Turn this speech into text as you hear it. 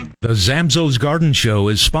The Zamzows Garden Show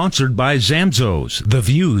is sponsored by Zamzows. The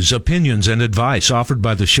views, opinions, and advice offered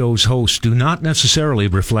by the show's hosts do not necessarily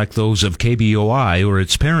reflect those of KBOI or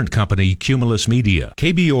its parent company, Cumulus Media.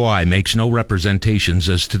 KBOI makes no representations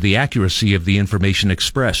as to the accuracy of the information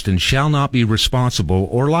expressed and shall not be responsible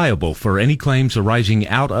or liable for any claims arising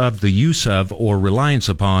out of the use of or reliance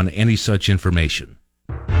upon any such information.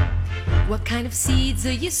 What kind of seeds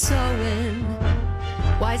are you sowing?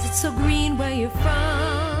 Why is it so green where you're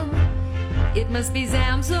from? It must be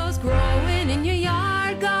Zamzows growing in your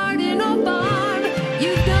yard, garden, or barn.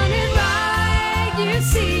 You've done it right, you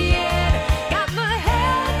see it. Got the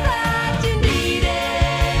help that you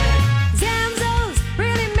needed. Zamzows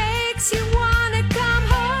really makes you wanna come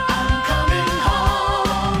home. I'm coming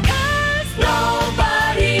home, 'cause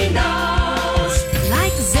nobody knows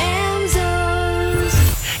like Zamzows.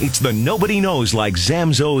 It's the Nobody Knows Like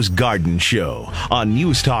Zamzows Garden Show on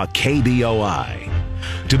News Talk KBOI.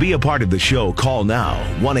 To be a part of the show, call now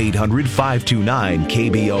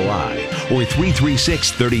 1-800-529-KBOI or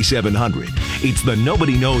 336-3700. It's the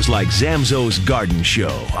Nobody Knows Like Zamzows Garden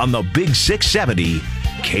Show on the Big 670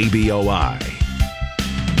 KBOI.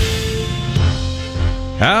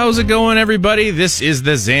 How's it going, everybody? This is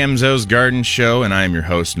the Zamzows Garden Show, and I'm your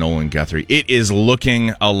host, Nolan Guthrie. It is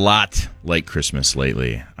looking a lot like Christmas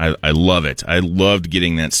lately. I love it. I loved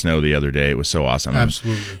getting that snow the other day. It was so awesome.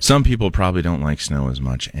 Absolutely. Some people probably don't like snow as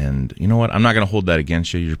much, and you know what? I'm not going to hold that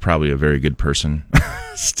against you. You're probably a very good person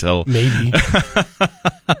still. Maybe.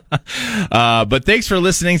 But thanks for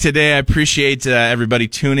listening today. I appreciate everybody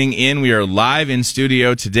tuning in. We are live in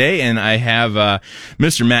studio today, and I have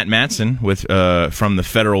Mr. Matt Matson with from the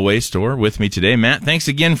Federal Way Store with me today. Matt, thanks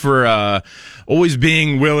again for always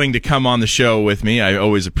being willing to come on the show with me. I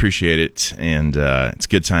always appreciate it, and it's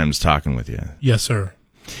good times talking with you. Yes, sir.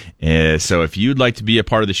 So if you'd like to be a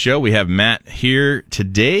part of the show, we have Matt here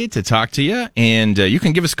today to talk to you, and you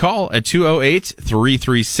can give us a call at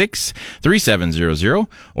 208-336-3700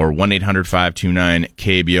 or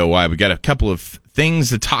 1-800-529-KBOI. We got a couple of things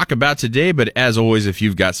to talk about today, but as always, if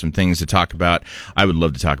you've got some things to talk about, I would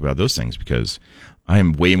love to talk about those things because I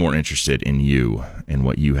am way more interested in you and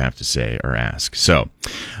what you have to say or ask. So,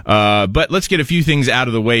 but let's get a few things out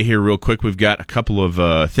of the way here real quick. We've got a couple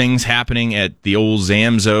of things happening at the old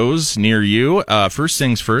Zamzows near you. First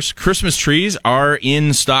things first, Christmas trees are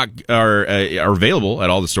in stock, are available at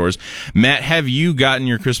all the stores. Matt, have you gotten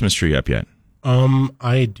your Christmas tree up yet?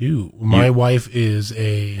 I do. My wife is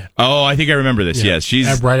a. Oh, I think I remember this. Yeah, yes,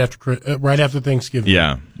 she's right after Thanksgiving.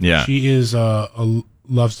 Yeah. She is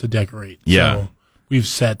loves to decorate. Yeah. So we've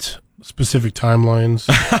set specific timelines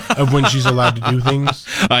of when she's allowed to do things.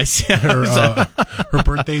 I see. Her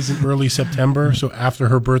birthday's in early September, so after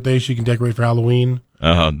her birthday, she can decorate for Halloween.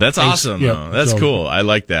 That's awesome. Yeah, that's cool. I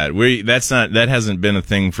like that. That hasn't been a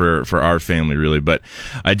thing for our family really, but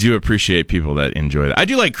I do appreciate people that enjoy that. I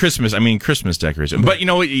do like Christmas. I mean, Christmas decoration, but you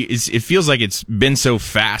know, it feels like it's been so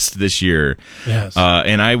fast this year. Yes.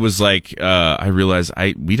 And I was like, I realized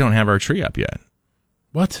we don't have our tree up yet.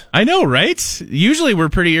 What? I know, right? Usually we're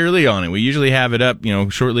pretty early on it. We usually have it up,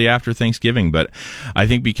 shortly after Thanksgiving. But I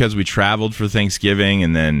think because we traveled for Thanksgiving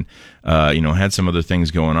and then, had some other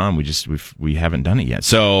things going on, we haven't done it yet.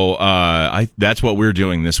 So that's what we're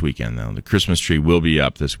doing this weekend, though. The Christmas tree will be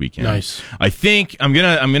up this weekend. Nice. I think I'm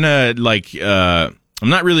gonna like. I'm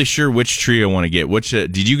not really sure which tree I want to get.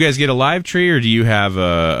 Did you guys get a live tree or do you have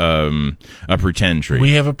a pretend tree?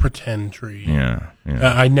 We have a pretend tree. Yeah.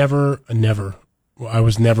 I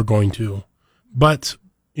was never going to, but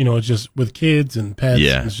it's just with kids and pets.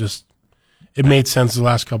 Yeah. It made sense the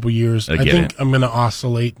last couple of years. I think I'm going to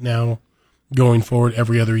oscillate now, going forward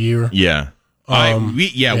every other year. Yeah.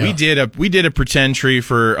 We did a pretend tree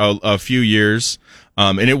for a few years.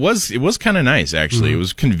 And it was kind of nice actually. Mm-hmm. It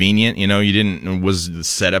was convenient, the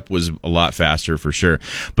setup was a lot faster for sure.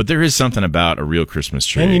 But there is something about a real Christmas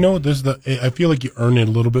tree. And I feel like you earn it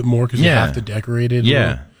a little bit more because you have to decorate it.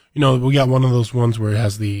 Yeah. We got one of those ones where it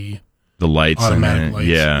has the lights, automatic lights.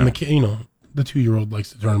 Yeah. And the 2-year-old likes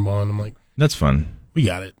to turn them on. I'm like, that's fun. We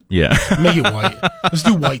got it. Yeah. Make it white. Let's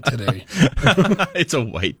do white today. It's a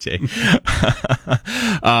white day.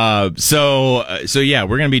 So yeah,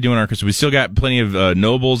 we're going to be doing our Christmas. We still got plenty of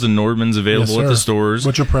Nobles and Nordmans available at the stores.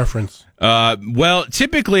 What's your preference? Well,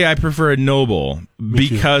 typically I prefer a Noble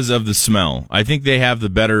because of the smell. I think they have the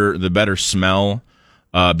better smell.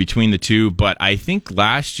 Between the two, but I think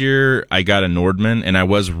last year I got a Nordman and I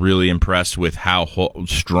was really impressed with how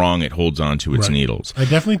strong it holds on to its needles. I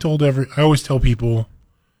definitely I always tell people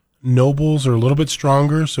Nobles are a little bit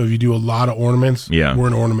stronger, so if you do a lot of ornaments, we're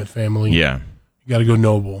an ornament family. Yeah. you got to go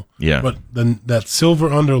Noble. Yeah. But then that silver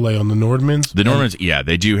underlay on the Nordmans. The Nordmans, yeah,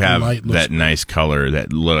 they do have light looks that good. nice color,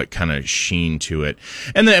 that little kind of sheen to it.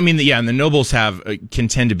 And then, and the Nobles can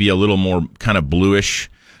tend to be a little more kind of bluish,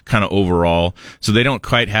 kind of overall. So they don't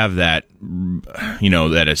quite have that,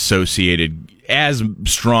 that associated, as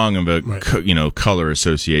strong of a, Right. color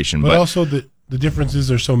association. But also the differences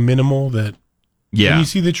are so minimal that when you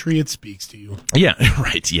see the tree, it speaks to you. Yeah,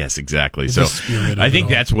 right. Yes, exactly. It's So the spirit of I it think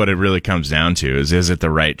all. that's what it really comes down to is it the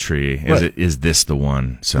right tree? Right. Is this the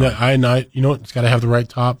one? So It's got to have the right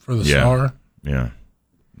top for the star. Yeah.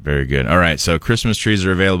 Very good. All right, so Christmas trees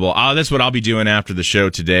are available. That's what I'll be doing after the show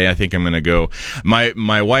today. I think I'm going to go.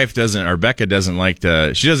 My wife doesn't, or Becca doesn't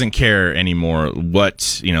she doesn't care anymore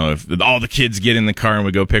what, if all the kids get in the car and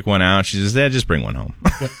we go pick one out. She says, just bring one home.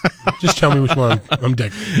 Just tell me which one I'm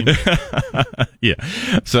decorating. Yeah.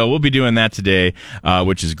 So we'll be doing that today,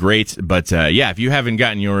 which is great. But, if you haven't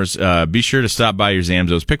gotten yours, be sure to stop by your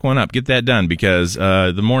Zamzos, pick one up, get that done, because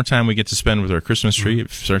the more time we get to spend with our Christmas tree, it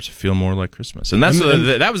starts to feel more like Christmas. And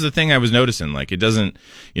that was the thing I was noticing. Like, it doesn't,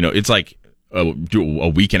 it's like a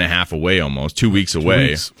week and a half away almost, 2 weeks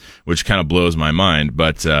away, which kind of blows my mind.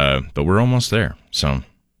 But we're almost there. So.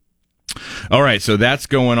 All right, so that's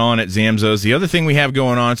going on at Zamzos. The other thing we have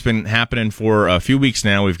going on, it's been happening for a few weeks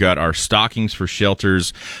now. We've got our Stockings for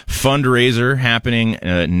Shelters fundraiser happening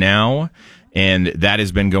now, and that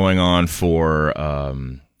has been going on for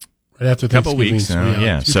Right after a couple weeks now.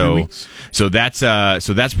 Yeah, 2-3 weeks. so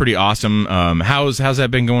that's pretty awesome. How's that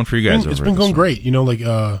been going for you guys? It's been going great.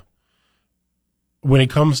 When it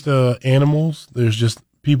comes to animals, there's just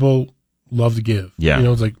people love to give. Yeah.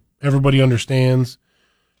 It's like everybody understands.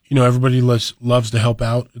 Everybody loves to help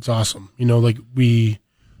out. It's awesome. We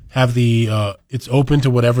have it's open to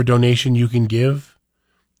whatever donation you can give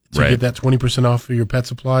to get that 20% off of your pet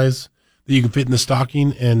supplies that you can fit in the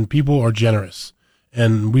stocking, and people are generous.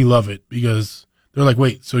 And we love it because they're like,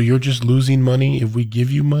 wait, so you're just losing money if we give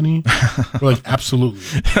you money? We're like, absolutely.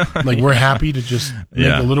 Like, we're happy to just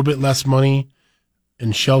make a little bit less money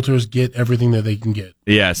and shelters get everything that they can get.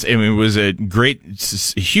 Yes, it was a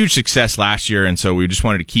huge success last year, and so we just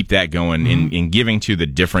wanted to keep that going in giving to the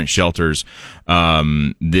different shelters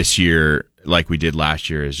this year, like we did last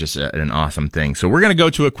year, is just an awesome thing. So we're going to go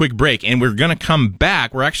to a quick break, and we're going to come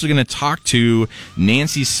back. We're actually going to talk to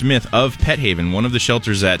Nancy Smith of Pet Haven, one of the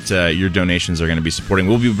shelters that your donations are going to be supporting.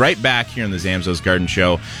 We'll be right back here on the Zamzos Garden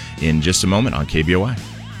Show in just a moment on KBOI.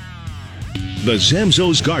 The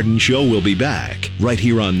Zamzos Garden Show will be back right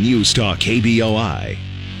here on News Talk KBOI.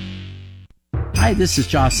 Hi, this is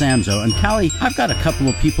Josh Zamzo, and Callie, I've got a couple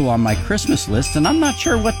of people on my Christmas list, and I'm not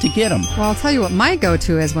sure what to get them. Well, I'll tell you what my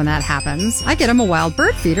go-to is when that happens. I get them a wild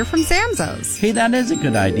bird feeder from Zamzo's. Hey, that is a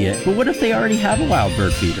good idea, but what if they already have a wild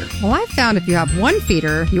bird feeder? Well, I've found if you have one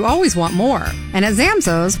feeder, you always want more. And at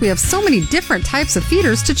Zamzo's, we have so many different types of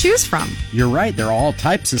feeders to choose from. You're right, there are all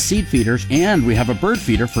types of seed feeders, and we have a bird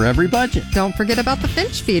feeder for every budget. Don't forget about the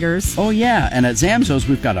finch feeders. Oh yeah, and at Zamzo's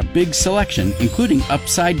we've got a big selection, including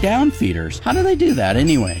upside-down feeders. How do they do that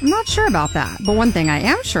anyway? I'm not sure about that, but one thing I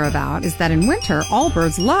am sure about is that in winter, all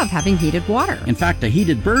birds love having heated water. In fact, a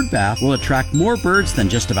heated bird bath will attract more birds than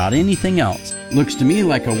just about anything else. Looks to me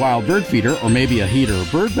like a wild bird feeder or maybe a heater or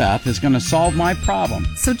bird bath is going to solve my problem.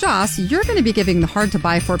 So, Joss, you're going to be giving the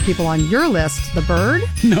hard-to-buy-for people on your list the bird?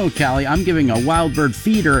 No, Callie, I'm giving a wild bird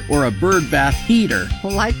feeder or a bird bath heater.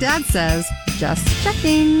 Well, like Dad says, just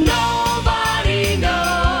checking. Nobody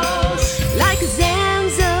knows like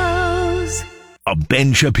Zamzows. A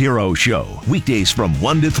Ben Shapiro Show, weekdays from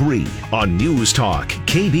 1 to 3 on News Talk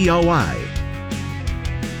KBOI.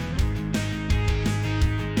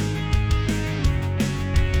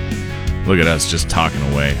 Look at us just talking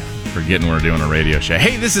away, forgetting we're doing a radio show.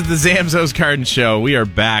 Hey, this is the Zamzos Garden Show. We are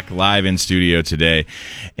back live in studio today.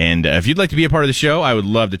 And if you'd like to be a part of the show, I would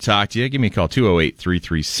love to talk to you. Give me a call,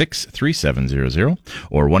 208-336-3700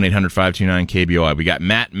 or 1-800-529-KBOI. We got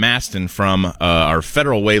Matt Maston from our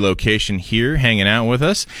Federal Way location here hanging out with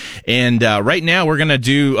us. And right now we're going to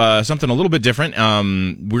do something a little bit different.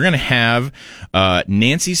 We're going to have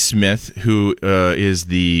Nancy Smith, who is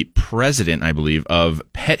the president, I believe, of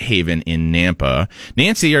Pet Haven in Nampa.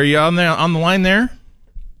 Nancy, are you on the line there?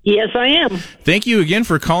 Yes, I am. Thank you again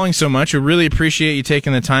for calling so much. We really appreciate you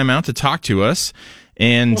taking the time out to talk to us.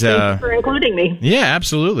 And thank you for including me. Yeah,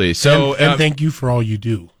 absolutely. So, and thank you for all you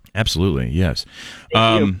do. Absolutely, yes.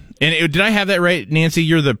 Thank you. And did I have that right, Nancy?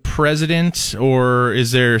 You're the president, or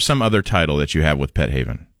is there some other title that you have with Pet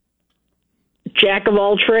Haven? Jack of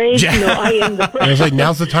all trades. No, I am the And it's like,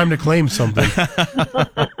 now's the time to claim something.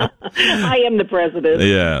 I am the president.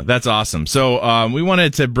 Yeah, that's awesome. So we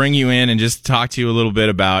wanted to bring you in and just talk to you a little bit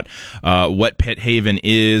about what Pet Haven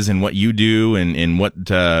is and what you do and what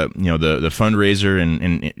the fundraiser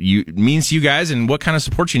and you means to you guys and what kind of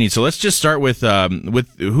support you need. So let's just start with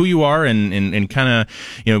who you are and kind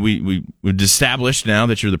of we've established now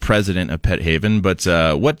that you're the president of Pet Haven. But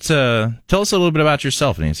tell us a little bit about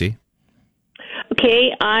yourself, Nancy.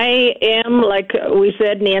 Okay, I am, like we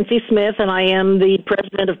said, Nancy Smith, and I am the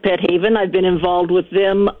president of Pet Haven. I've been involved with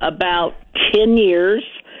them about 10 years.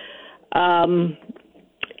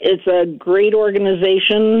 It's a great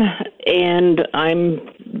organization, and I'm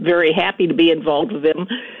very happy to be involved with them.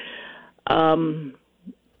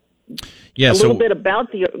 Yeah, a little bit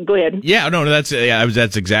about the. Go ahead. Yeah, no, that's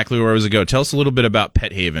exactly where I was going to go. Tell us a little bit about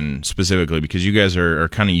Pet Haven specifically, because you guys are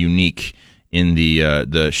kind of unique in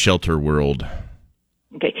the shelter world.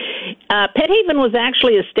 Okay. Pet Haven was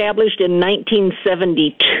actually established in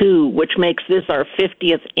 1972, which makes this our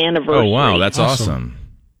 50th anniversary. Oh, wow, that's awesome.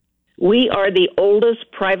 We are the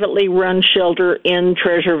oldest privately run shelter in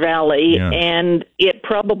Treasure Valley, and it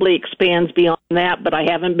probably expands beyond that, but I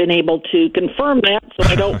haven't been able to confirm that, so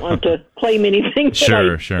I don't want to claim anything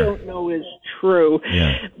that I don't know is true.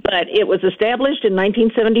 Yeah. But it was established in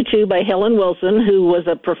 1972 by Helen Wilson, who was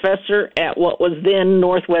a professor at what was then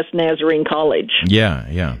Northwest Nazarene College. Yeah.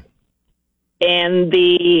 And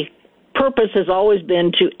the purpose has always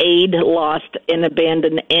been to aid lost and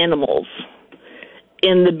abandoned animals.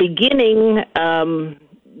 In the beginning,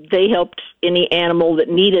 they helped any animal that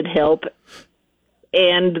needed help,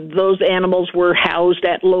 and those animals were housed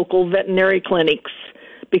at local veterinary clinics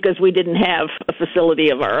because we didn't have a facility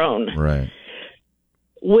of our own. Right.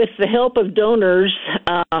 With the help of donors,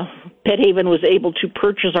 Pet Haven was able to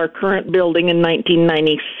purchase our current building in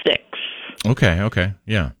 1996. Okay,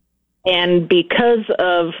 yeah. And because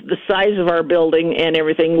of the size of our building and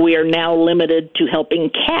everything, we are now limited to helping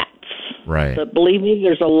cats. Right. But believe me,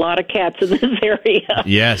 there's a lot of cats in this area.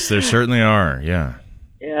 Yes, there certainly are, yeah.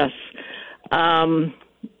 Yes.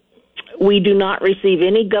 We do not receive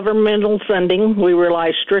any governmental funding. We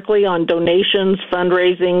rely strictly on donations,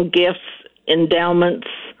 fundraising, gifts, endowments,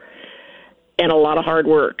 and a lot of hard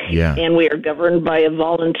work. Yeah. And we are governed by a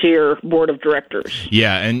volunteer board of directors.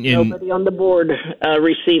 Yeah, and nobody on the board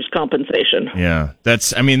receives compensation. Yeah,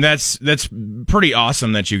 that's pretty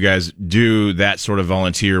awesome that you guys do that sort of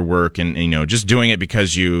volunteer work and just doing it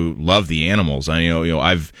because you love the animals.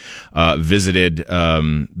 I've visited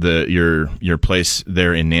your place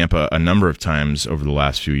there in Nampa a number of times over the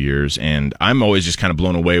last few years, and I'm always just kind of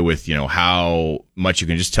blown away with how much you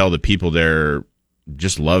can just tell the people there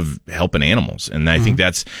just love helping animals. And I think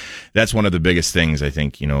that's one of the biggest things. I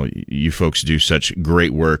think, you folks do such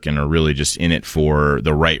great work and are really just in it for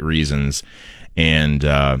the right reasons. And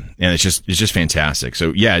it's just fantastic.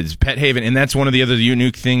 So yeah, it's Pet Haven. And that's one of the other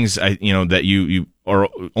unique things that you are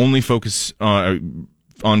only focus on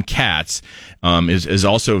cats, is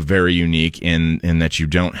also very unique in that you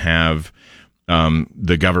don't have,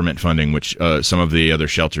 the government funding, which, some of the other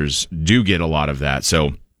shelters do get a lot of that.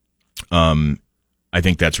 So, I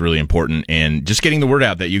think that's really important, and just getting the word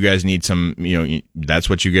out that you guys need some, that's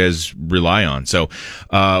what you guys rely on. So,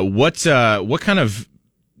 what kind of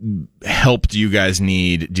help do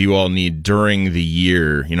you all need during the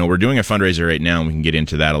year? We're doing a fundraiser right now, and we can get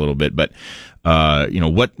into that a little bit, but,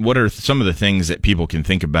 what are some of the things that people can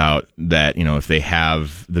think about that, if they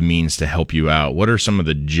have the means to help you out, what are some of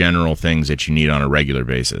the general things that you need on a regular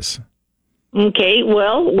basis? Okay,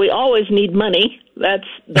 well, we always need money. That's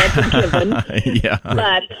a given. Yeah.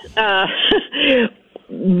 But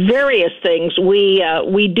various things.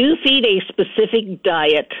 We do feed a specific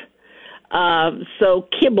diet. So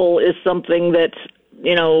kibble is something that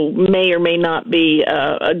may or may not be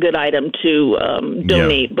a good item to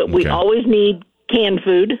donate. But we always need canned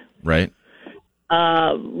food. Right.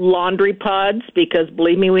 Laundry pods, because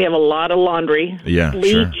believe me, we have a lot of laundry. Yeah,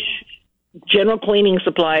 bleach. sure. General cleaning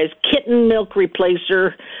supplies, kitten milk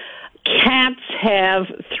replacer. Cats have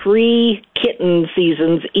 3 kitten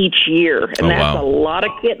seasons each year, and that's a lot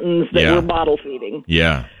of kittens that we're bottle feeding.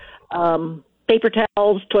 Yeah. Paper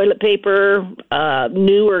towels, toilet paper,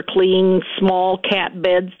 new or clean small cat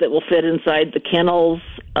beds that will fit inside the kennels,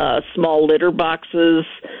 small litter boxes,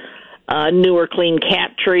 new or clean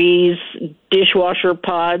cat trees, dishwasher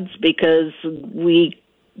pods, because we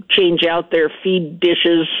change out their feed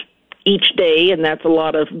dishes each day, and that's a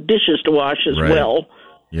lot of dishes to wash as well.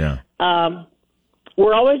 Yeah.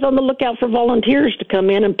 we're always on the lookout for volunteers to come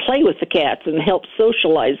in and play with the cats and help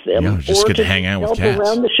socialize them. Yeah, just or good to hang out with help cats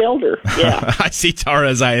around the shelter. Yeah. I see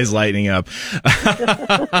Tara's eyes lighting up.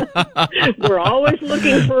 We're always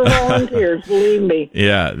looking for volunteers, believe me.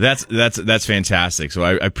 Yeah, that's fantastic. So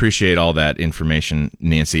I appreciate all that information,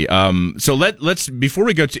 Nancy. So let's before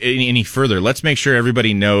we go to any further, let's make sure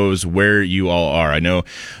everybody knows where you all are. I know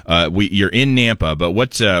you're in Nampa, but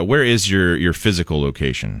where is your physical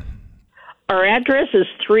location? Our address is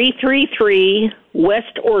 333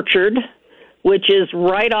 West Orchard, which is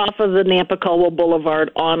right off of the Nampa-Caldwell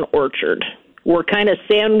Boulevard on Orchard. We're kind of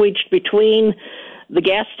sandwiched between the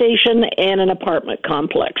gas station and an apartment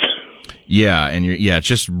complex. Yeah, and it's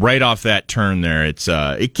just right off that turn there. It's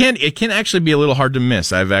it can actually be a little hard to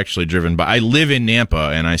miss. I've actually driven by. I live in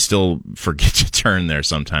Nampa, and I still forget to turn there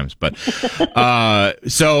sometimes. But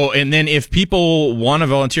so, and then if people want to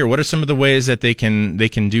volunteer, what are some of the ways that they can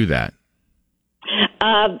do that?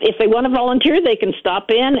 If they want to volunteer, they can stop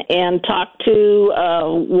in and talk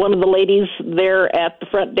to one of the ladies there at the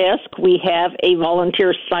front desk. We have a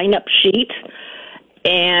volunteer sign-up sheet,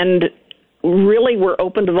 and really we're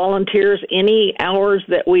open to volunteers any hours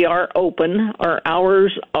that we are open. Our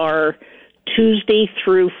hours are Tuesday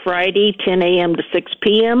through Friday, 10 a.m. to 6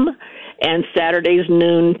 p.m., and Saturdays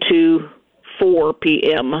noon to 4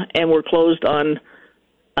 p.m., and we're closed on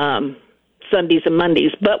Sundays and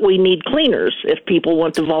Mondays, but we need cleaners if people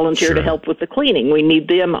want to volunteer to help with the cleaning. We need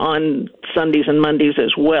them on Sundays and Mondays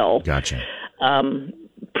as well. Gotcha.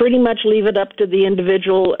 Pretty much leave it up to the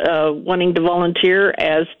individual wanting to volunteer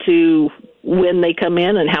as to when they come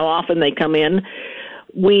in and how often they come in.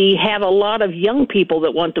 We have a lot of young people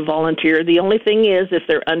that want to volunteer. The only thing is, if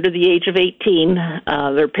they're under the age of 18,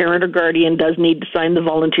 their parent or guardian does need to sign the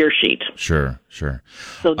volunteer sheet. Sure.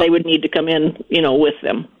 So they would need to come in, with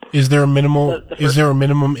them. Is there a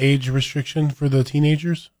minimum age restriction for the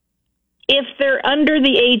teenagers? If they're under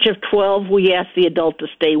the age of 12, we ask the adult to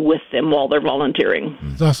stay with them while they're volunteering.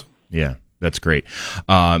 That's awesome. Yeah. That's great.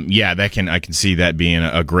 I can see that being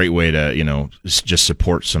a great way to, just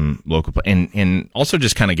support some local, and also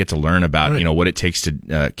just kind of get to learn about, what it takes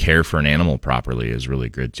to care for an animal properly is really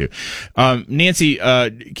good too. Nancy,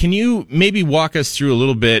 can you maybe walk us through a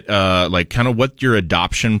little bit, like kind of what your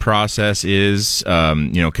adoption process is?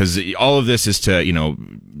 Cause all of this is to,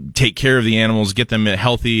 take care of the animals, get them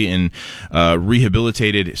healthy and,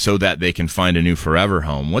 rehabilitated so that they can find a new forever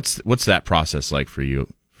home. What's that process like for you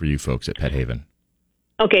folks at Pet Haven?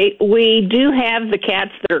 Okay, we do have the cats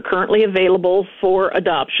that are currently available for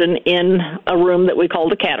adoption in a room that we call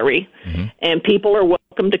the cattery, and people are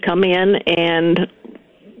welcome to come in and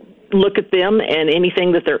look at them, and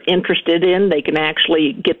anything that they're interested in, they can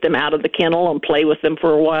actually get them out of the kennel and play with them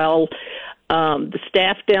for a while. The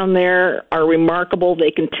staff down there are remarkable. They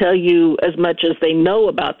can tell you as much as they know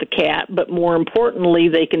about the cat, but more importantly,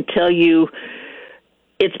 they can tell you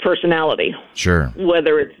its personality. Sure.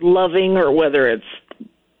 Whether it's loving or whether it's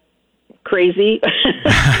crazy,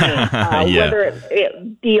 whether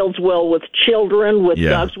it deals well with children, with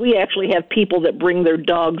dogs. We actually have people that bring their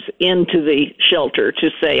dogs into the shelter to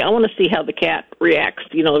say, I want to see how the cat reacts,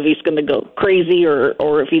 if he's going to go crazy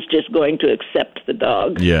or if he's just going to accept the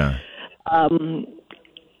dog. Yeah.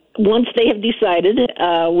 Once they have decided,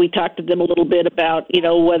 we talk to them a little bit about,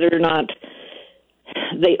 whether or not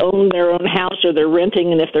they own their own house or they're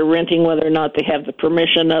renting, and if they're renting, whether or not they have the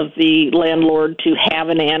permission of the landlord to have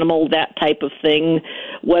an animal, that type of thing,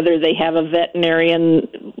 whether they have a veterinarian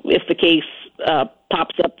if the case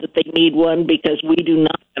pops up that they need one, because we do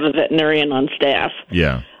not have a veterinarian on staff.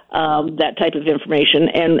 Yeah. That type of information.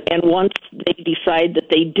 And once they decide that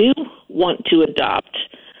they do want to adopt,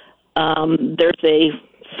 there's a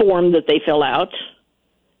form that they fill out,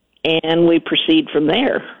 and we proceed from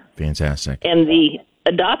there. Fantastic. And the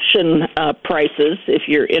adoption prices, if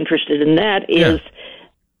you're interested in that, is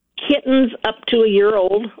kittens up to a year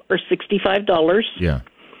old are $65. Yeah.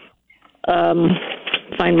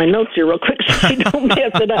 Find my notes here real quick so I don't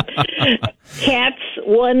mess it up. Cats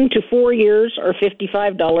 1 to 4 years are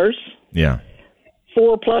 $55. Yeah.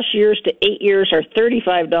 4+ years to 8 years are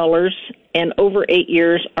 $35, and over 8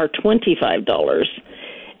 years are $25.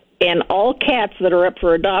 And all cats that are up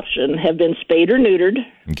for adoption have been spayed or neutered,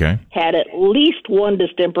 had at least one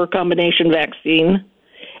distemper combination vaccine,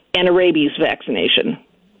 and a rabies vaccination.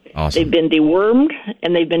 Awesome. They've been dewormed,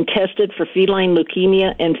 and they've been tested for feline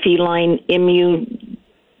leukemia and feline immune.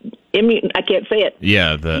 I can't say it.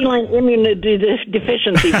 Yeah, feline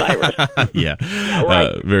immunodeficiency virus. Yeah,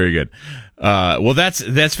 right. Very good. Well,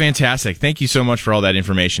 that's fantastic. Thank you so much for all that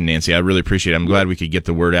information, Nancy. I really appreciate it. I'm glad we could get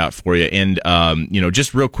the word out for you. And,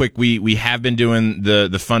 just real quick, we have been doing the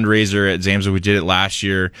fundraiser at Zamzo. We did it last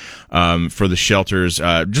year, for the shelters.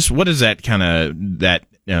 Just what does that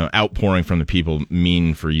outpouring from the people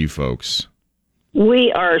mean for you folks?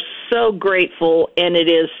 We are so grateful, and it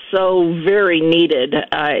is so very needed.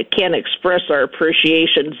 I can't express our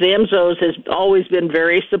appreciation. Zamzo's has always been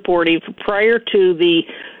very supportive. Prior to the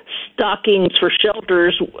stockings for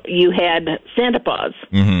shelters, you had Santa Paws,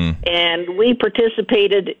 and we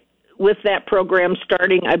participated with that program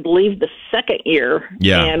starting, I believe, the second year,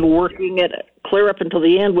 and working it clear up until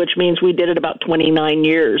the end, which means we did it about 29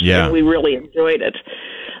 years, and we really enjoyed it.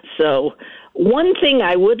 So one thing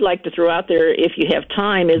I would like to throw out there, if you have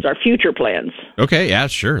time, is our future plans. Okay, yeah,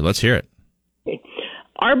 sure. Let's hear it. Okay.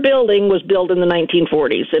 Our building was built in the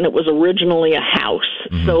 1940s, and it was originally a house.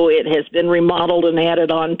 So it has been remodeled and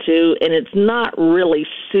added on to, and it's not really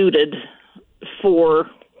suited for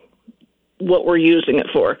what we're using it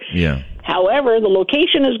for. Yeah. However, the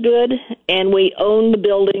location is good, and we own the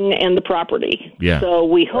building and the property. Yeah. So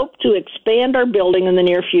we hope to expand our building in the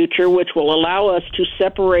near future, which will allow us to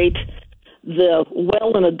separate the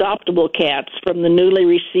well and adoptable cats from the newly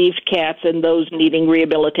received cats and those needing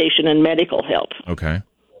rehabilitation and medical help. Okay.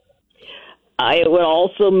 It would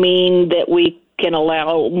also mean that we can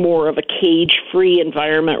allow more of a cage-free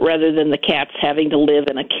environment rather than the cats having to live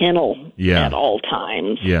in a kennel at all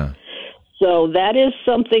times. Yeah. So that is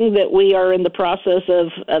something that we are in the process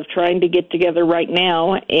of trying to get together right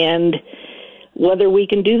now, and whether we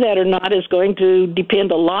can do that or not is going to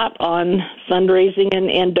depend a lot on fundraising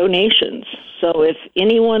and donations. So if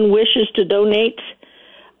anyone wishes to donate,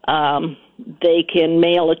 they can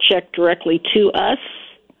mail a check directly to us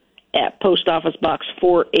at Post Office Box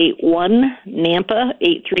 481, Nampa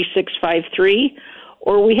 83653,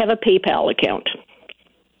 or we have a PayPal account.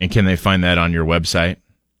 And can they find that on your website?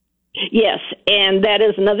 Yes, and that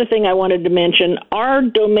is another thing I wanted to mention. Our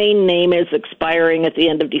domain name is expiring at the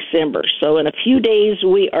end of December, so in a few days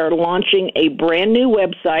we are launching a brand new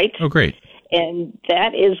website. Oh, great. And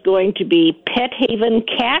that is going to be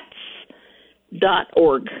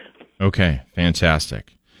pethavencats.org. Okay,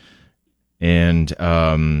 fantastic. And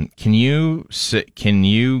can you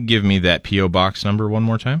give me that P.O. Box number one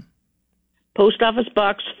more time? Post Office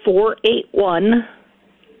Box 481,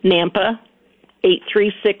 Nampa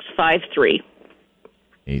 83653.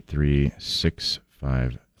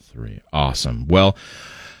 83653. Awesome. Well,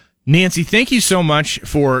 Nancy, thank you so much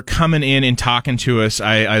for coming in and talking to us.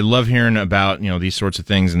 I love hearing about, these sorts of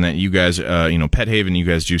things, and that you guys, Pet Haven, you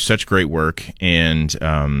guys do such great work. And,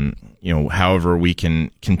 however we can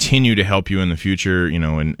continue to help you in the future,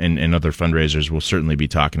 and other fundraisers, we'll certainly be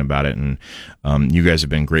talking about it. And you guys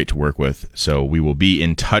have been great to work with. So we will be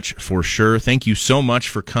in touch for sure. Thank you so much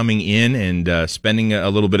for coming in and spending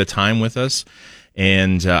a little bit of time with us.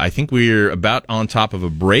 And I think we're about on top of a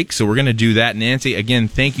break, so we're going to do that. Nancy, again,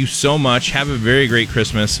 thank you so much. Have a very great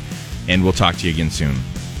Christmas, and we'll talk to you again soon.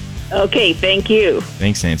 Okay, thank you.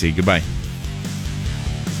 Thanks, Nancy. Goodbye.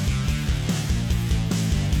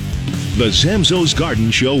 The Zamzo's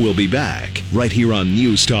Garden Show will be back right here on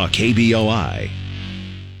News Talk KBOI.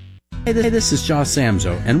 Hey, this is Josh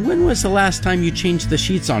Zamzo, and when was the last time you changed the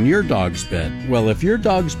sheets on your dog's bed? Well, if your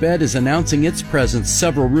dog's bed is announcing its presence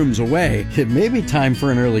several rooms away, it may be time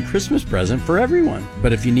for an early Christmas present for everyone.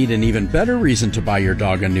 But if you need an even better reason to buy your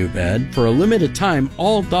dog a new bed, for a limited time,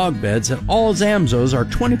 all dog beds at all Zamzo's are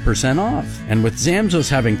 20% off. And with Zamzo's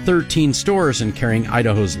having 13 stores and carrying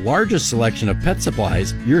Idaho's largest selection of pet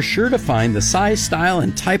supplies, you're sure to find the size, style,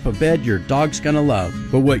 and type of bed your dog's gonna love.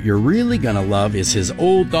 But what you're really gonna love is his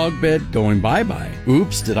old dog bed going bye-bye.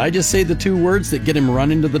 Oops, did I just say the two words that get him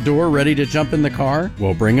running to the door ready to jump in the car?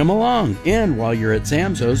 Well, bring him along. And while you're at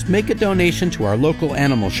Zamzo's, make a donation to our local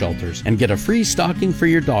animal shelters and get a free stocking for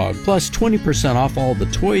your dog, plus 20% off all the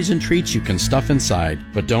toys and treats you can stuff inside.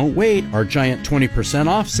 But don't wait, our giant 20%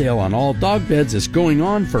 off sale on all dog beds is going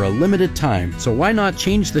on for a limited time. So why not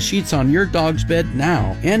change the sheets on your dog's bed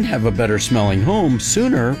now and have a better smelling home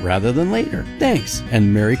sooner rather than later? Thanks,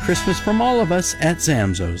 and Merry Christmas from all of us at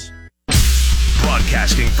Zamzo's.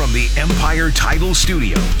 Broadcasting from the Empire Title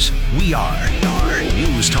Studios, we are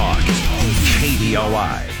News Talk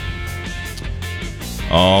KBOI.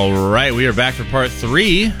 All right, we are back for part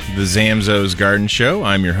 3, the Zamzo's Garden Show.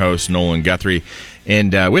 I'm your host, Nolan Guthrie.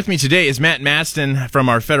 And with me today is Matt Maston from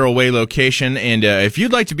our Federal Way location. And if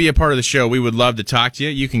you'd like to be a part of the show, we would love to talk to you.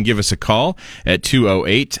 You can give us a call at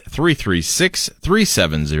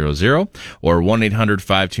 208-336-3700 or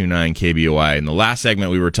 1-800-529-KBOI. In the last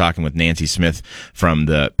segment, we were talking with Nancy Smith from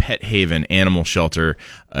the Pet Haven Animal Shelter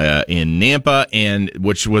in Nampa, and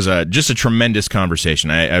which was just a tremendous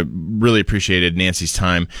conversation. I really appreciated Nancy's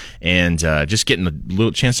time and just getting a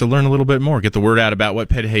little chance to learn a little bit more, get the word out about what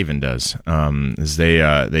Pet Haven does. As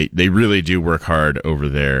they really do work hard over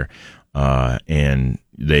there, and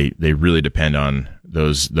they really depend on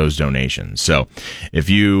those donations. So if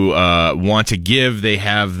you want to give, they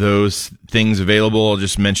have those things available. I'll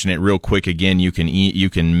just mention it real quick again. You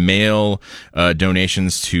can mail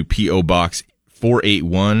donations to P.O. Box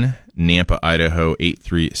 481, Nampa, Idaho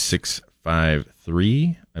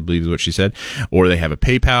 83653, I believe is what she said. Or they have a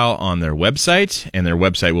PayPal on their website, and their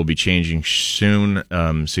website will be changing soon,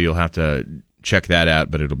 so you'll have to check that out,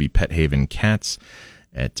 but it'll be Pet Haven Cats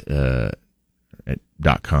at .com,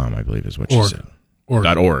 I believe is what she said.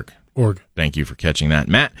 .org. Thank you for catching that,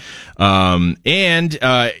 Matt. And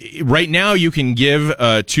right now you can give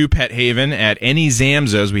to Pet Haven at any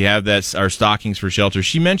Zamzos. We have that's our stockings for shelter.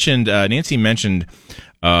 Nancy mentioned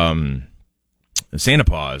Santa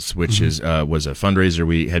Paws, which was a fundraiser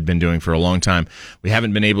we had been doing for a long time. We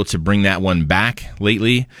haven't been able to bring that one back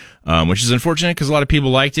lately, which is unfortunate because a lot of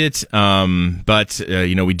people liked it. But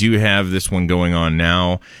we do have this one going on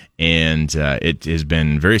now, and it has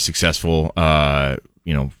been very successful,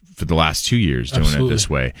 for the last 2 years doing Absolutely. It this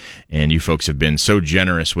way. And you folks have been so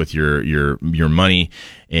generous with your money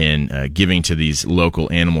and giving to these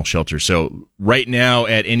local animal shelters. So right now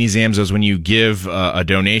at any Zamzos, when you give a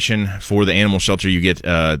donation for the animal shelter, you get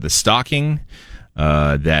the stocking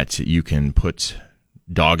that you can put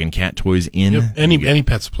dog and cat toys in. Yep. Any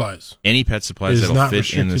pet supplies. Any pet supplies that'll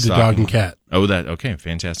fit in the stocking. Dog and cat. Oh, okay,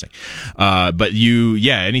 fantastic. But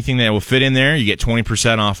anything that will fit in there, you get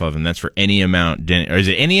 20% off of, and that's for any amount. Or is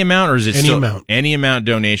it any amount, or is it any amount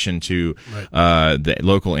donation to the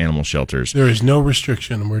local animal shelters? There is no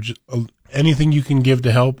restriction. We're just anything you can give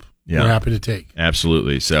to help. Yeah. We're happy to take.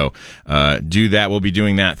 Absolutely. So do that. We'll be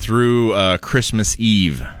doing that through Christmas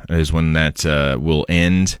Eve is when that will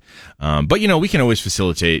end. But, we can always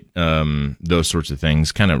facilitate those sorts of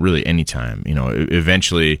things kind of really anytime.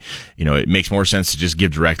 Eventually, it makes more sense to just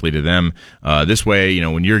give directly to them. This way,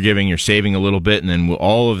 when you're giving, you're saving a little bit, and then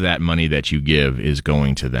all of that money that you give is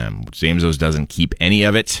going to them. Zamzos doesn't keep any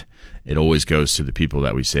of it. It always goes to the people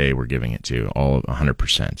that we say we're giving it to, all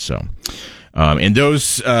 100%. So... and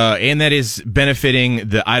that is benefiting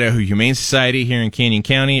the Idaho Humane Society here in Canyon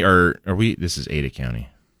County, or are we? This is Ada County.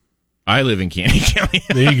 I live in Canyon County.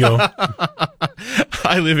 There you go.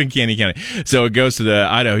 I live in Canyon County, so it goes to the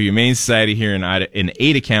Idaho Humane Society here in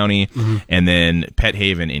Ada County, and then Pet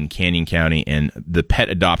Haven in Canyon County, and the Pet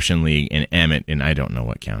Adoption League in Emmett, and I don't know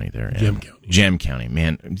what county they're in. Gem County,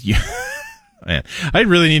 man. Man, I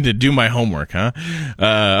really need to do my homework, huh?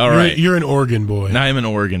 All right. You're an Oregon boy. I am an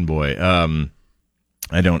Oregon boy. I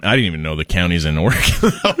didn't even know the counties in Oregon.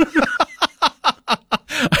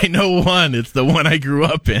 I know one. It's the one I grew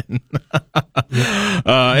up in.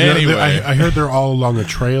 Anyway. I heard they're all along a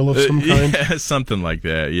trail of some kind. Yeah, something like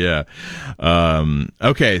that. Yeah.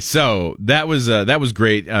 Okay. So that was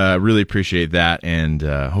great. Really appreciate that. And,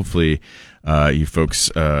 hopefully, you folks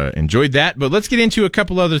enjoyed that, but let's get into a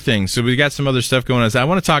couple other things. So we got some other stuff going on. So I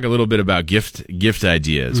want to talk a little bit about gift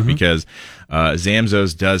ideas because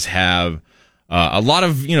Zamzos does have a lot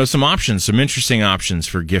of some options, some interesting options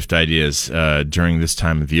for gift ideas during this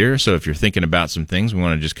time of year. So if you're thinking about some things, we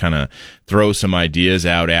want to just kind of throw some ideas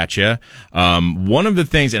out at you. One of the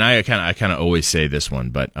things, and I kind of always say this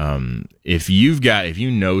one, but if you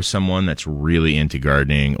know someone that's really into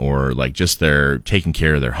gardening, or like just they're taking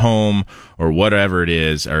care of their home or whatever it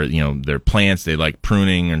is, or their plants, they like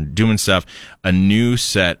pruning and doing stuff, a new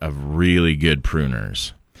set of really good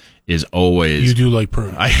pruners is always. You do like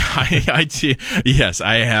pruning. I do. Yes,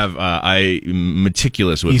 I have. I'm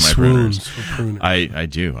meticulous with my pruners. For pruning. I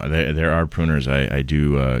do. There are pruners I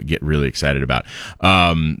do get really excited about.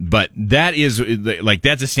 But that is like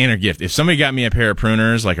that's a standard gift. If somebody got me a pair of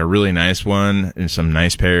pruners, like a really nice one and some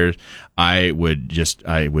nice pairs, I would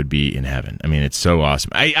be in heaven. I mean, it's so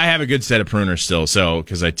awesome. I have a good set of pruners still, so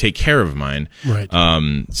because I take care of mine. Right.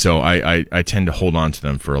 So I tend to hold on to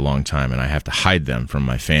them for a long time, and I have to hide them from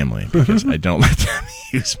my family because I don't let them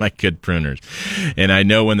use my good pruners, and I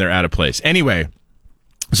know when they're out of place. Anyway,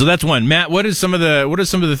 so that's one. Matt, what are some of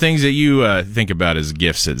the things that you think about as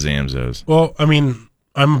gifts at Zamzos? Well, I mean,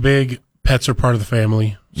 I'm a big pets are part of the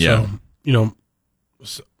family. Yeah.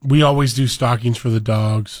 So, We always do stockings for the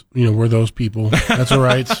dogs. We're those people. That's all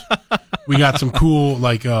right. We got some cool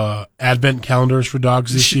advent calendars for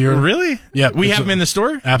dogs this year. Really? Yeah. We have them in the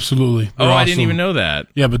store? Absolutely. They're I awesome. didn't even know that.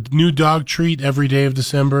 Yeah, but new dog treat every day of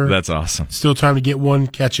December. That's awesome. Still time to get one.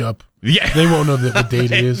 Catch up. Yeah. They won't know what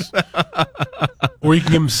date it is. Or you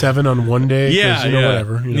can give them 7 on one day. Yeah,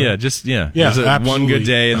 whatever. Yeah, There's one good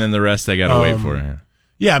day, and then the rest I got to wait for.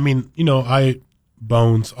 Yeah, I mean,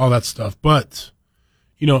 bones, all that stuff. But,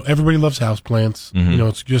 everybody loves houseplants. Mm-hmm.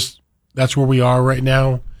 It's just, that's where we are right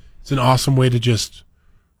now. It's an awesome way to just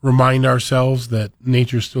remind ourselves that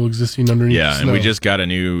nature's still existing underneath the and snow. we just got a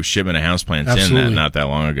new shipment of houseplants in not that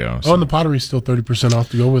long ago. So. Oh, and the pottery's still 30%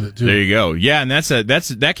 off to go with it, too. There you go. Yeah, and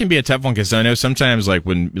that can be a tough one, because I know sometimes,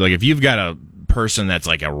 if you've got a person that's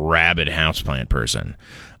like a rabid houseplant person,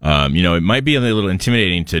 it might be a little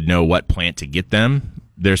intimidating to know what plant to get them.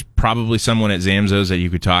 There's probably someone at Zamzows that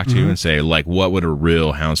you could talk to and say, what would a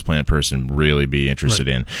real houseplant person really be interested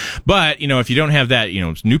in? But, if you don't have that,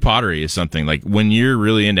 new pottery is something like when you're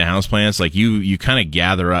really into houseplants, you kind of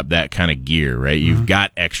gather up that kind of gear, right? You've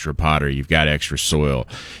got extra pottery, you've got extra soil,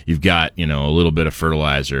 you've got, a little bit of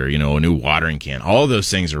fertilizer, a new watering can. All of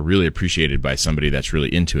those things are really appreciated by somebody that's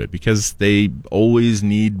really into it, because they always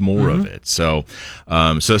need more of it. So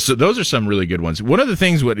those are some really good ones. One of the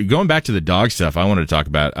things, going back to the dog stuff, I wanted to talk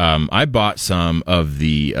about, I bought some of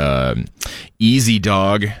the Easy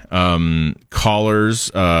Dog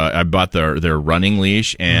collars. I bought their running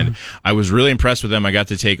leash, and I was really impressed with them. I got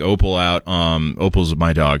to take Opal out. Opal's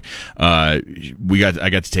my dog. I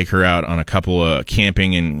got to take her out on a couple of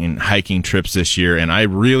camping and hiking trips this year, and I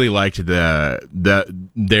really liked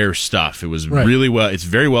their stuff. It was really well. It's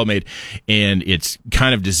very well made, and it's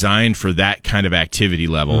kind of designed for that kind of activity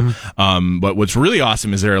level. But what's really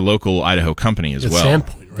awesome is they're a local Idaho company as well.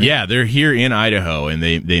 Sandpoint, right? Yeah, they're here in Idaho, and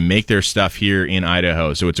they make their stuff here in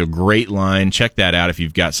Idaho. So it's a great line. Check that out if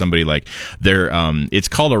you've got somebody like their. It's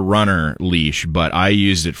called a runner leash, but I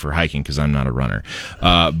used it for hiking because I'm not a runner.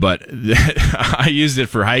 But I used it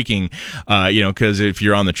for hiking, because if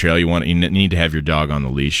you're on the trail, you need to have your dog on the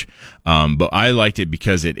leash. But I liked it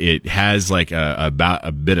because it has about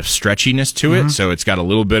a bit of stretchiness to it, so it's got a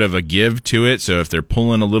little bit of a give to it. So if they're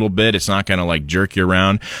pulling a little bit, it's not going to jerk you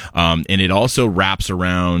around. And it also wraps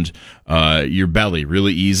around your belly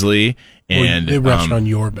really easily. And it wraps around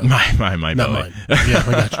your belly. My Not belly. mine. Yeah,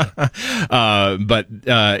 I got you.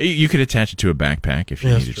 But you could attach it to a backpack if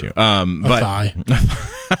you needed to. Thigh.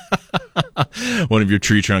 One of your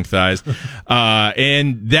tree trunk thighs.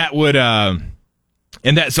 And that would.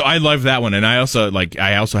 So I love that one, and I also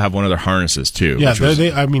have one of their harnesses too. Yeah,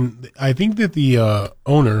 I think that the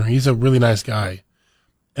owner, he's a really nice guy.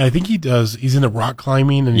 And I think he's into rock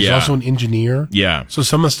climbing, and he's also an engineer. Yeah. So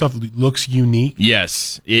some of the stuff looks unique.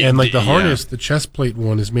 Yes. The harness, the chest plate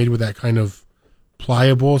one, is made with that kind of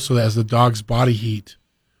pliable, so that as the dog's body heat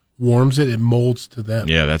warms it molds to them.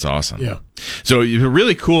 Yeah, that's awesome. Yeah. So a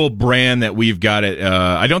really cool brand that we've got it.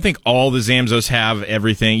 I don't think all the Zamzows have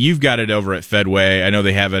everything. You've got it over at Fedway. I know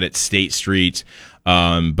they have it at State Street.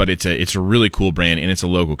 But it's a really cool brand, and it's a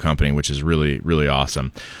local company, which is really, really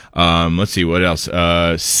awesome. Let's see what else.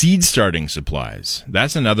 Seed starting supplies.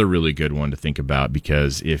 That's another really good one to think about,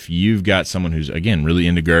 because if you've got someone who's, again, really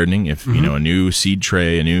into gardening, if a new seed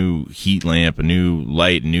tray, a new heat lamp, a new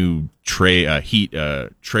light, a new tray,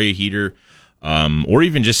 tray heater, or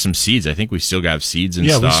even just some seeds. I think we still got seeds in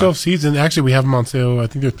stock. Yeah, we still have seeds, and actually we have them on sale. I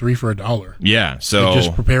think they're 3 for $1. Yeah, so they're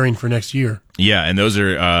just preparing for next year. Yeah, and those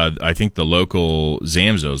are, I think, the local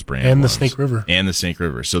Zamzows brand. And ones. the Snake River. And the Snake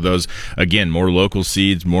River. So those, again, more local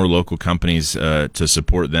seeds, more local companies to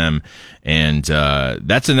support them. And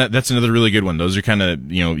that's another really good one. Those are kind of,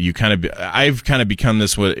 I've kind of become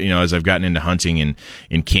this, as I've gotten into hunting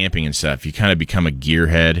and camping and stuff, you kind of become a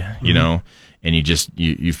gearhead, you know. And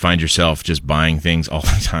you find yourself just buying things all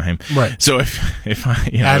the time. Right. So if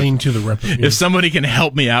I, adding to the repertoire. If somebody can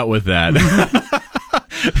help me out with that,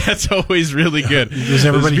 that's always really good. Does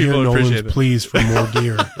everybody hear Nolan's pleas for more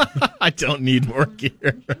gear? I don't need more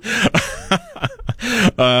gear.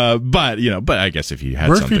 But I guess if you had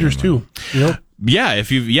bird something feeders too,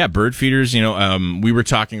 Yeah, bird feeders, we were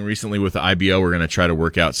talking recently with the IBO. We're going to try to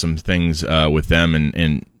work out some things with them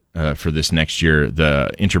and for this next year,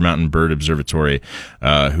 the Intermountain Bird Observatory,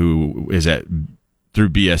 who is through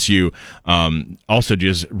BSU, also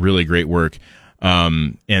does really great work.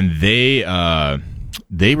 And they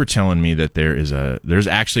were telling me that there's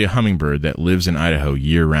actually a hummingbird that lives in Idaho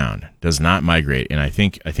year round, does not migrate. And I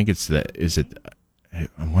think I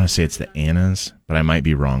want to say it's the Annas, but I might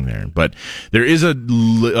be wrong there. But there is a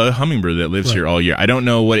hummingbird that lives here all year. I don't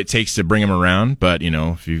know what it takes to bring them around, but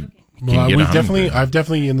if you Well, I've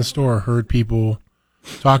definitely in the store heard people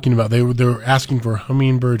talking about they were asking for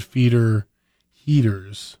hummingbird feeder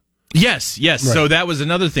heaters. Yes. Right. So that was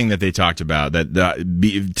another thing that they talked about, that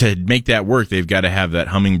to make that work, they've got to have that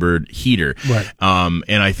hummingbird heater. Right. And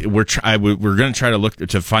we're going to try to look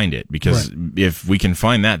to find it, because if we can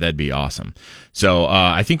find that, that'd be awesome. So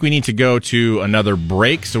I think we need to go to another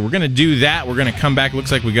break. So we're going to do that. We're going to come back.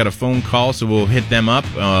 Looks like we got a phone call, so we'll hit them up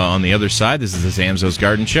on the other side. This is the Zamzows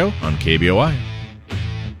Garden Show on KBOI.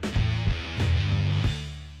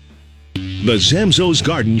 The Zamzows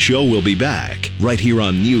Garden Show will be back right here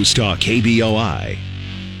on News Talk KBOI.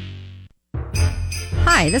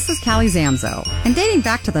 Hi, this is Callie Zamzo, and dating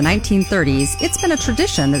back to the 1930s, it's been a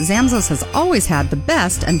tradition that Zamzows has always had the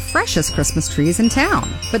best and freshest Christmas trees in town.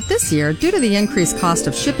 But this year, due to the increased cost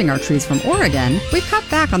of shipping our trees from Oregon, we've cut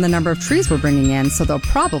back on the number of trees we're bringing in, so they'll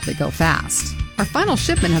probably go fast. Our final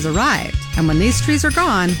shipment has arrived, and when these trees are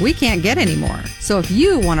gone, we can't get any more. So if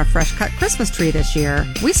you want a fresh cut Christmas tree this year,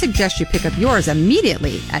 we suggest you pick up yours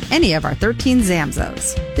immediately at any of our 13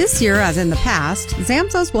 Zamzows. This year, as in the past,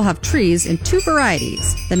 Zamzows will have trees in two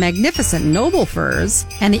varieties, the magnificent Noble firs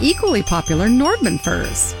and the equally popular Nordman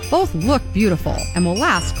firs. Both look beautiful and will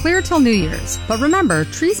last clear till New Year's. But remember,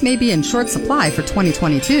 trees may be in short supply for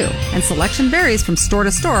 2022, and selection varies from store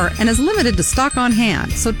to store and is limited to stock on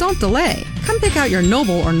hand, so don't delay. Come pick out your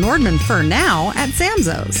Noble or Nordman fir now at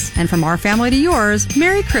Zamzows. And from our family to yours,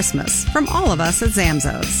 Merry Christmas from all of us at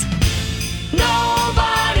Zamzows.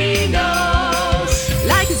 Nobody knows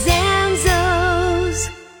like Zamzows.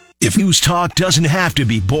 If News Talk doesn't have to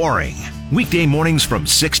be boring. Weekday mornings from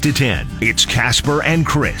 6 to 10. It's Casper and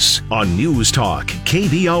Chris on News Talk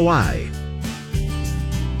KBOI.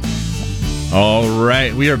 All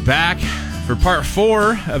right, we are back for part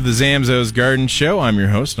 4 of the Zamzows Garden Show. I'm your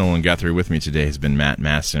host, Nolan Guthrie. With me today has been Matt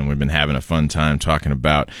Maston. We've been having a fun time talking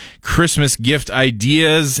about Christmas gift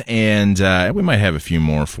ideas, and we might have a few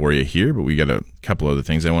more for you here, but we got a couple other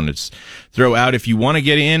things I wanted to throw out. If you want to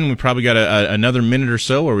get in, we probably got another minute or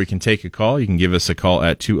so where we can take a call. You can give us a call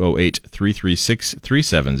at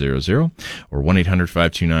 208-336-3700 or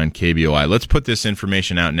 1-800-529-KBOI. Let's put this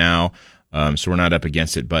information out now, so we're not up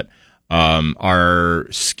against it, but our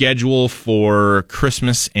schedule for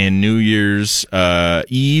Christmas and New Year's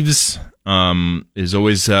Eves is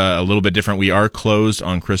always a little bit different. We are closed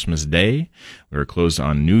on Christmas Day. We're closed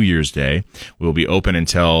on New Year's Day. We'll be open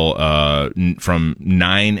until from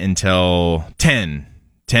 9 until 10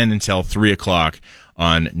 until 3 o'clock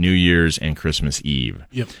on New Year's and Christmas Eve.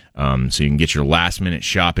 Yep. So you can get your last minute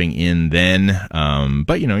shopping in then.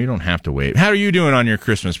 But you don't have to wait. How are you doing on your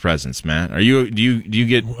Christmas presents, Matt? Do you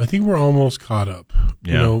get? I think we're almost caught up.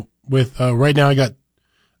 Yeah. With right now I got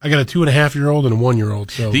a 2.5-year-old and a 1-year-old.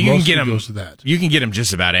 So you can get them. Goes to that. You can get them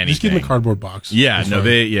just about anything. Just give them a cardboard box. Yeah.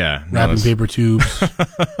 Wrapping paper tubes.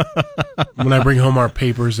 When I bring home our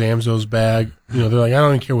paper Zamzows bag, they're like, I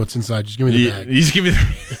don't even care what's inside. Just give me the bag. You just give me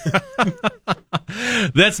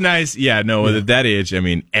That's nice. Yeah, no, at that age, I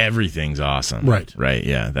mean, everything's awesome. Right.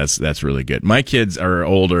 Yeah, that's really good. My kids are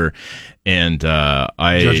older, and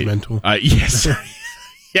judgmental. Yes.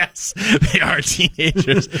 Yes, they are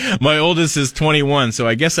teenagers. My oldest is 21, so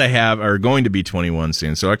I guess are going to be 21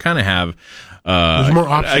 soon. So I kind of have. There's more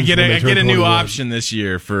options. I get a new option this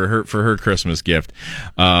year for her Christmas gift.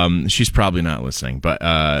 She's probably not listening, but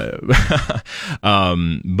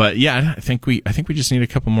yeah, I think we just need a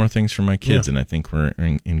couple more things for my kids, and I think we're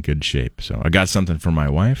in good shape. So I got something for my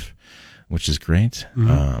wife, which is great. Mm-hmm.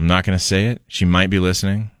 I'm not going to say it. She might be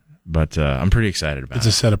listening. But I'm pretty excited about it. It's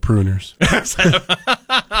a set of pruners.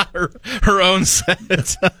 her own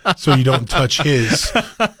set. So you don't touch his.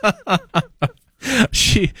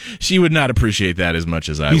 She would not appreciate that as much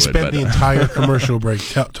as I would. He spent the entire commercial break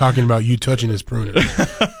talking about you touching his pruners.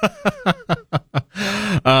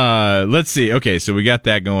 Let's see. Okay, so we got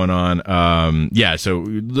that going on. Yeah, so a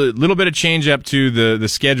little bit of change up to the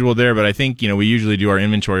schedule there, but I think, we usually do our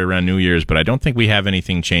inventory around New Year's, but I don't think we have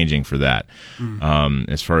anything changing for that,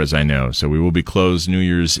 as far as I know. So we will be closed New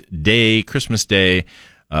Year's Day, Christmas Day,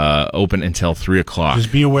 open until 3 o'clock.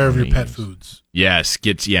 Just be aware of your pet foods. Yes,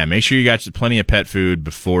 make sure you got plenty of pet food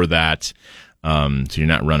before that, so you're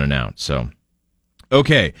not running out. So,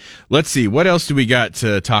 okay, let's see. What else do we got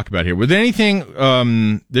to talk about here? Was there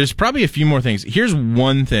anything? There's probably a few more things. Here's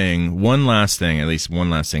one last thing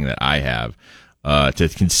that I have to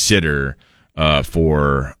consider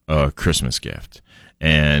for a Christmas gift.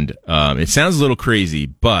 And it sounds a little crazy,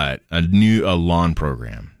 but a lawn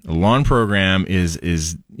program. A lawn program is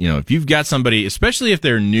if you've got somebody, especially if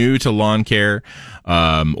they're new to lawn care,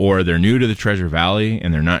 or they're new to the Treasure Valley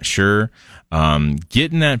and they're not sure,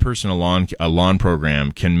 getting that person a lawn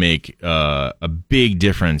program can make a big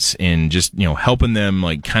difference in just helping them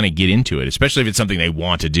like kind of get into it, especially if it's something they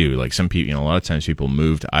want to do. Like some people, a lot of times people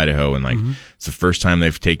move to Idaho and like it's the first time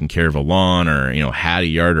they've taken care of a lawn or had a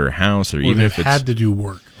yard or a house, or even if it's had to do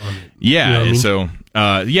work on it. Yeah, You know what I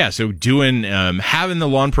mean? so doing having the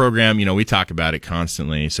lawn program, we talk about it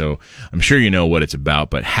constantly, so I'm sure you know what it's about,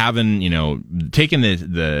 but having taking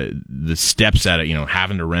the steps at it,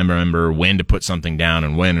 having to remember when to put something down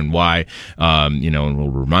and when and why, and we'll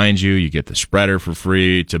remind you get the spreader for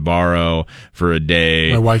free to borrow for a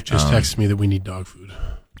day. My wife just texted me that we need dog food.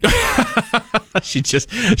 She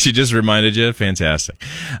just reminded you. Fantastic.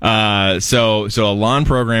 So a lawn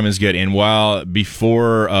program is good. And while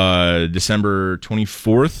before December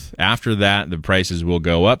 24th, after that, the prices will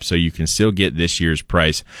go up. So you can still get this year's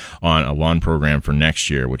price on a lawn program for next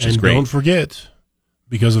year, which is great. And don't forget,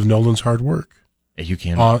 because of Nolan's hard work, you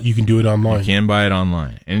can do it online. You can buy it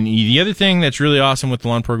online. And the other thing that's really awesome with the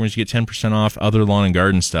lawn program is you get 10% off other lawn and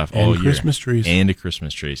garden stuff all year. Christmas trees. And a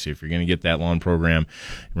Christmas tree. So if you're going to get that lawn program,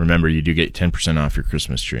 remember you do get 10% off your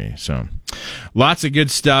Christmas tree. So lots of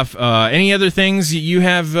good stuff. Any other things you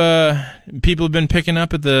have people have been picking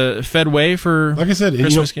up at the Fedway for like I said,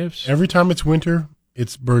 Christmas gifts? Every time it's winter,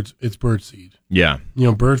 it's bird seed. Yeah.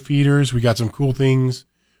 Bird feeders. We got some cool things.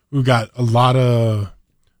 We've got a lot of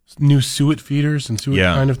new suet feeders and suet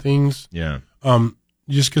kind of things. Yeah.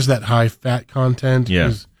 Just because that high fat content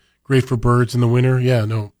is great for birds in the winter. Yeah,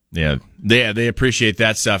 no. Yeah, they appreciate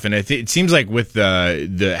that stuff, and it seems like with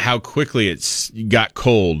the how quickly it's got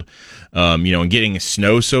cold, and getting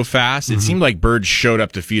snow so fast, it seemed like birds showed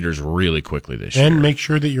up to feeders really quickly this year. And make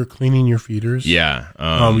sure that you're cleaning your feeders. Yeah,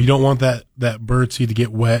 you don't want that bird seed to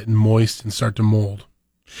get wet and moist and start to mold.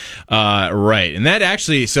 Right. And that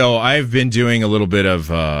actually, so I've been doing a little bit of,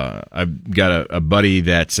 I've got a buddy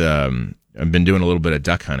that, I've been doing a little bit of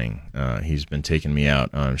duck hunting. He's been taking me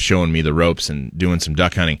out, showing me the ropes and doing some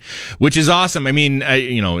duck hunting, which is awesome. I mean,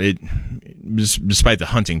 despite the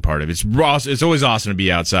hunting part of it, it's always awesome to be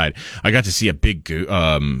outside. I got to see a big,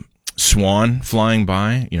 swan flying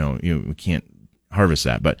by. We can't harvest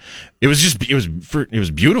that, but it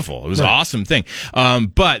was beautiful. It was an awesome thing.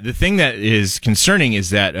 But the thing that is concerning is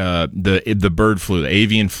that the bird flu, the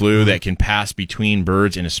avian flu that can pass between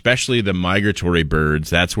birds, and especially the migratory birds,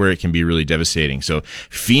 that's where it can be really devastating. So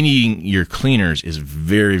feeding your cleaners is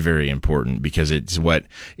very, very important, because it's what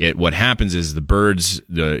happens is the birds,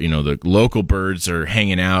 the local birds are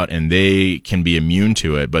hanging out and they can be immune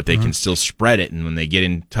to it, but they can still spread it. And when they get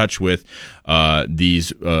in touch with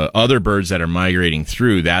these other birds that are migrating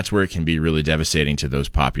through, that's where it can be really devastating to those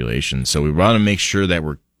populations. So we want to make sure that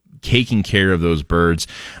we're taking care of those birds.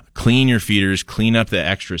 Clean your feeders, clean up the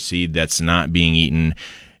extra seed that's not being eaten,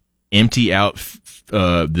 empty out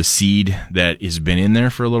the seed that has been in there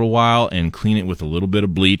for a little while, and clean it with a little bit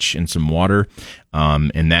of bleach and some water,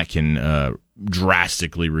 and that can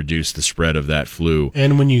drastically reduce the spread of that flu.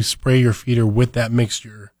 And when you spray your feeder with that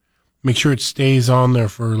mixture, make sure it stays on there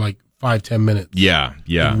for like 5-10 minutes. Yeah.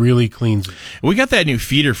 It really cleans it. We got that new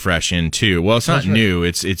Feeder Fresh in too. Well, it's not new.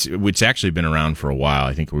 It's actually been around for a while.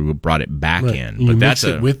 I think we brought it back in. And but you that's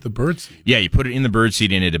mix it with the bird seed. Yeah, you put it in the bird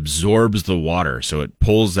seed and it absorbs the water, so it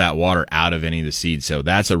pulls that water out of any of the seeds. So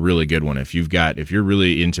that's a really good one. If you're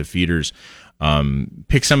really into feeders,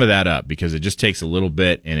 pick some of that up, because it just takes a little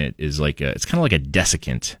bit, and it is it's kind of like a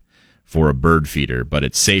desiccant for a bird feeder, but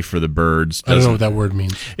it's safe for the birds. I don't know what that word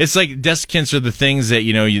means. It's like desiccants are the things that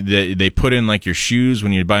they put in like your shoes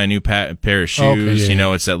when you buy a new pair of shoes. Okay,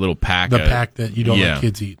 yeah. It's that little pack. The pack that you don't let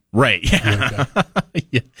kids eat. Right. Yeah.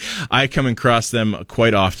 Yeah. I come across them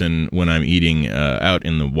quite often when I'm eating out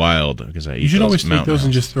in the wild, because I eat. You should always take those house.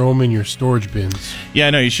 and just throw them in your storage bins. Yeah,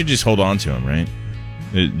 no, you should just hold on to them, right?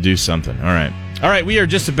 Do something. All right, we are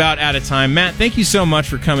just about out of time. Matt, thank you so much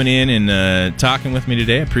for coming in and talking with me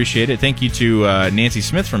today. I appreciate it. Thank you to Nancy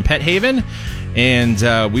Smith from Pet Haven.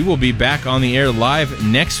 And we will be back on the air live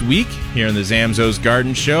next week here in the Zamzows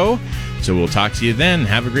Garden Show. So we'll talk to you then.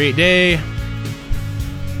 Have a great day.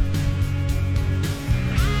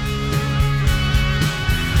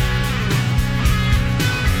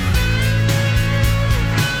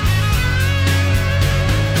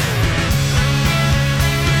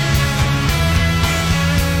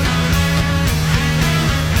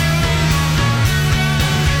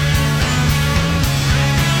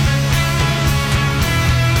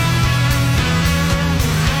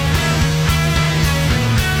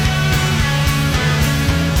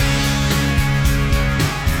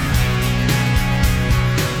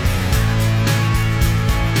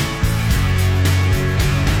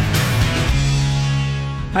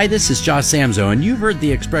 Hi, this is Josh Samzo, and you've heard the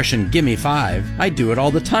expression, gimme 5. I do it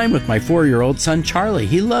all the time with my 4-year-old son, Charlie.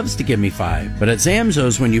 He loves to give me 5. But at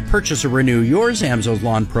Zamzows, when you purchase or renew your Zamzows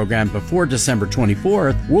lawn program before December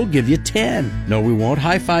 24th, we'll give you 10. No, we won't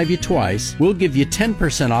high-five you twice. We'll give you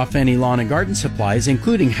 10% off any lawn and garden supplies,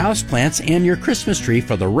 including houseplants and your Christmas tree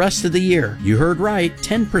for the rest of the year. You heard right,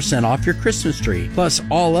 10% off your Christmas tree. Plus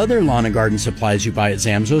all other lawn and garden supplies you buy at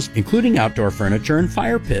Zamzows, including outdoor furniture and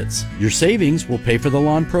fire pits. Your savings will pay for the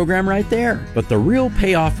lawn program right there. But the real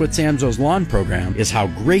payoff with Zamzows lawn program is how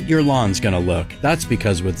great your lawn's going to look. That's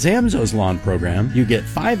because with Zamzows lawn program, you get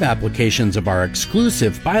 5 applications of our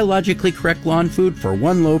exclusive biologically correct lawn food for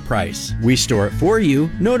one low price. We store it for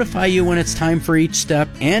you, notify you when it's time for each step,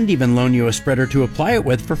 and even loan you a spreader to apply it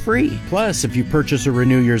with for free. Plus, if you purchase or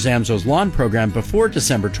renew your Zamzows lawn program before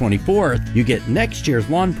December 24th, you get next year's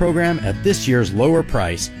lawn program at this year's lower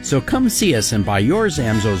price. So come see us and buy your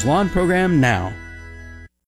Zamzows lawn program now.